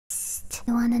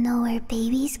You wanna know where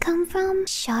babies come from?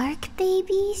 Shark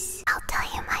babies? I'll tell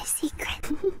you my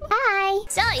secret. Hi!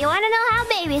 So, you wanna know how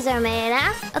babies are made,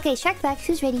 huh? Okay, shark facts.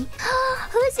 Who's ready?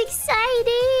 Who's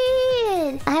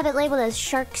excited? I have it labeled as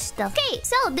shark stuff. Okay,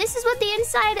 so this is what the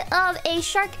inside of a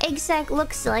shark egg sac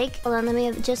looks like. Hold on, let me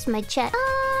adjust my chat.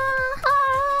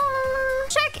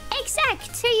 Shark egg sac.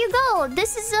 Here you go.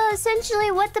 This is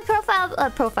essentially what the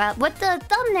what the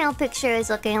thumbnail picture is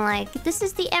looking like. This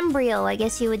is the embryo, I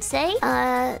guess you would say.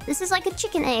 This is like a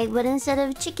chicken egg, but instead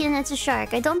of chicken, it's a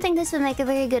shark. I don't think this would make a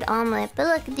very good omelet. But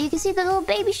look, you can see the little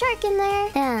baby shark in there.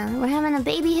 Yeah, we're having a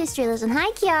baby history lesson.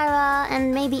 Hi, Kiara,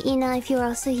 and maybe Ina if you're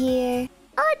also here.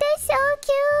 Oh, they're so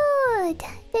cute.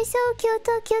 They're so cute,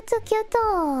 so cute, so cute.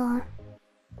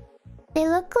 They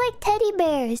look like teddy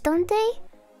bears, don't they?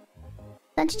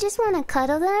 Don't you just want to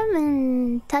cuddle them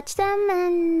and touch them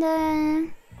and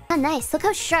Oh, nice. Look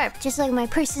how sharp. Just like my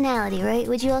personality, right?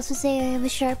 Would you also say I have a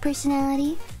sharp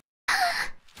personality?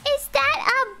 Is that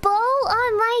a bow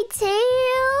on my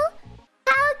tail?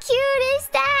 How cute is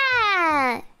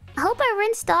that? I hope I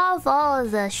rinsed off all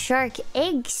of the shark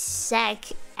egg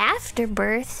sac after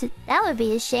birth. That would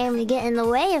be a shame to get in the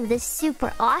way of this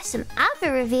super awesome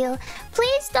outfit reveal.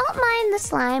 Please don't mind the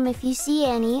slime if you see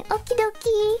any. Okie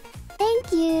dokie.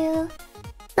 Thank you.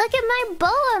 Look at my bow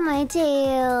on my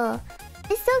tail.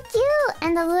 It's so cute.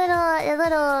 And the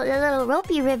little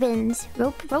ropey ribbons.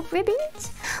 Rope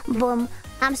ribbons? Boom.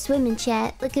 I'm swimming,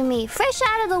 chat. Look at me. Fresh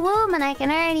out of the womb and I can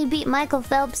already beat Michael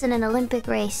Phelps in an Olympic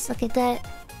race. Look at that.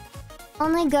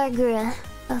 Only Gura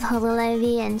of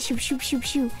Hololive and shoop shoop shoop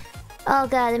shoop. Oh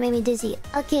god, that made me dizzy.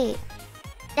 Okay.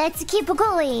 Let's keep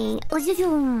going.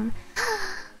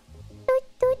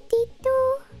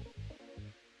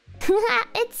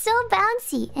 It's so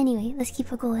bouncy. Anyway, let's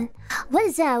keep it going. What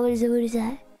is that? What is it? What is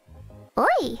that?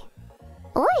 Oi!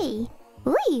 Oi!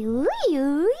 Oi! Oi!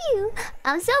 Oi!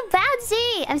 I'm so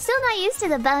bouncy! I'm still not used to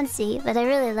the bouncy, but I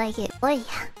really like it. Oi!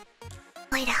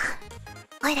 Oida!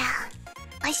 Oida!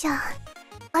 Oisha!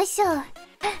 Oisha!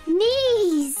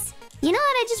 Knees! You know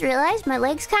what I just realized? My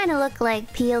legs kind of look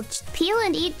like peel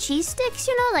and eat cheese sticks,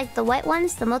 you know? Like the white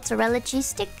ones, the mozzarella cheese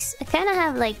sticks. I kind of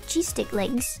have like cheese stick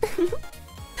legs.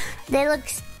 They look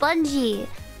spongy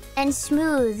and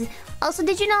smooth. Also,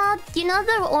 did you know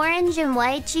the orange and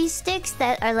white cheese sticks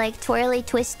that are like twirly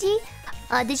twisty?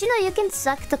 Did you know you can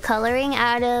suck the coloring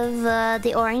out of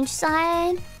the orange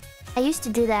side? I used to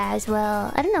do that as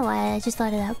well. I don't know why, I just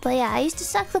thought of that. But yeah, I used to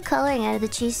suck the coloring out of the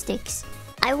cheese sticks.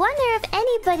 I wonder if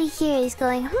anybody here is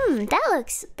going, that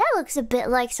looks a bit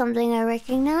like something I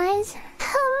recognize.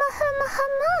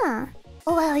 Oh,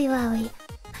 wowie wowie.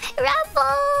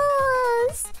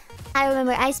 Ruffles! I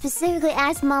remember I specifically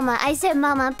asked Mama. I said,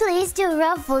 Mama, please do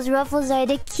Ruffles. Ruffles are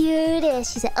the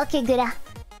cutest. She said, okay, Gura.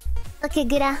 Okay,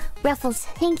 Gura. Ruffles.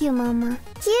 Thank you, Mama.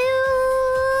 Cute!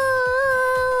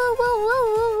 Whoa, whoa,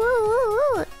 whoa, whoa,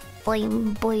 whoa.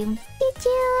 Boing, boing.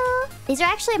 These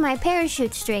are actually my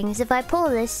parachute strings. If I pull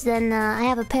this, then I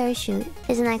have a parachute.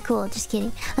 Isn't that cool? Just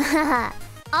kidding.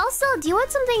 Also, do you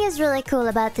want something is really cool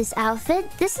about this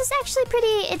outfit? This is actually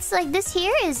pretty... It's like, this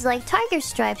here is like tiger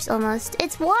stripes almost.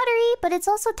 It's watery, but it's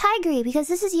also tigery because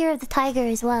this is Year of the Tiger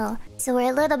as well. So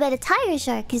we're a little bit of tiger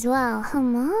shark as well.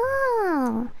 Come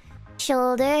on.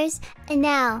 Shoulders. And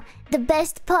now, the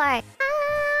best part.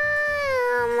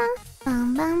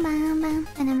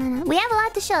 We have a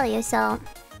lot to show you, so...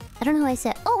 I don't know who I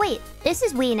said. Oh, wait. This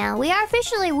is we now. We are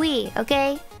officially we,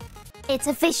 okay? It's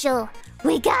official.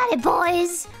 We got it,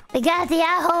 boys! We got the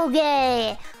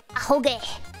ahoge! Ahoge!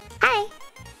 Hi!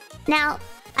 Now,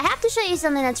 I have to show you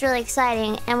something that's really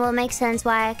exciting and will make sense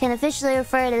why I can officially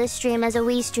refer to this stream as a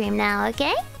Wii stream now,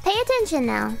 okay? Pay attention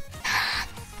now.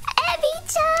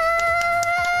 Ebi-chan!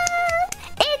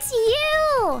 It's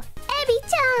you!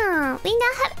 Ebi-chan! We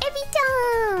now have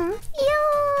Ebi-chan! Yo,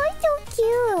 so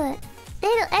cute!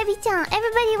 Little Ebi-chan!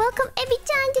 Everybody welcome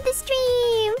Ebi-chan to the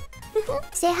stream!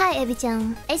 Say hi,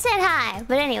 Ebi-chan. I said hi,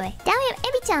 but anyway. Now we have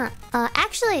Ebi-chan.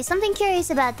 Actually, something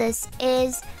curious about this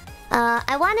is...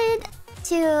 I wanted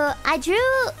to... I drew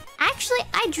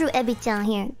Ebi-chan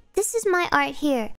here. This is my art here.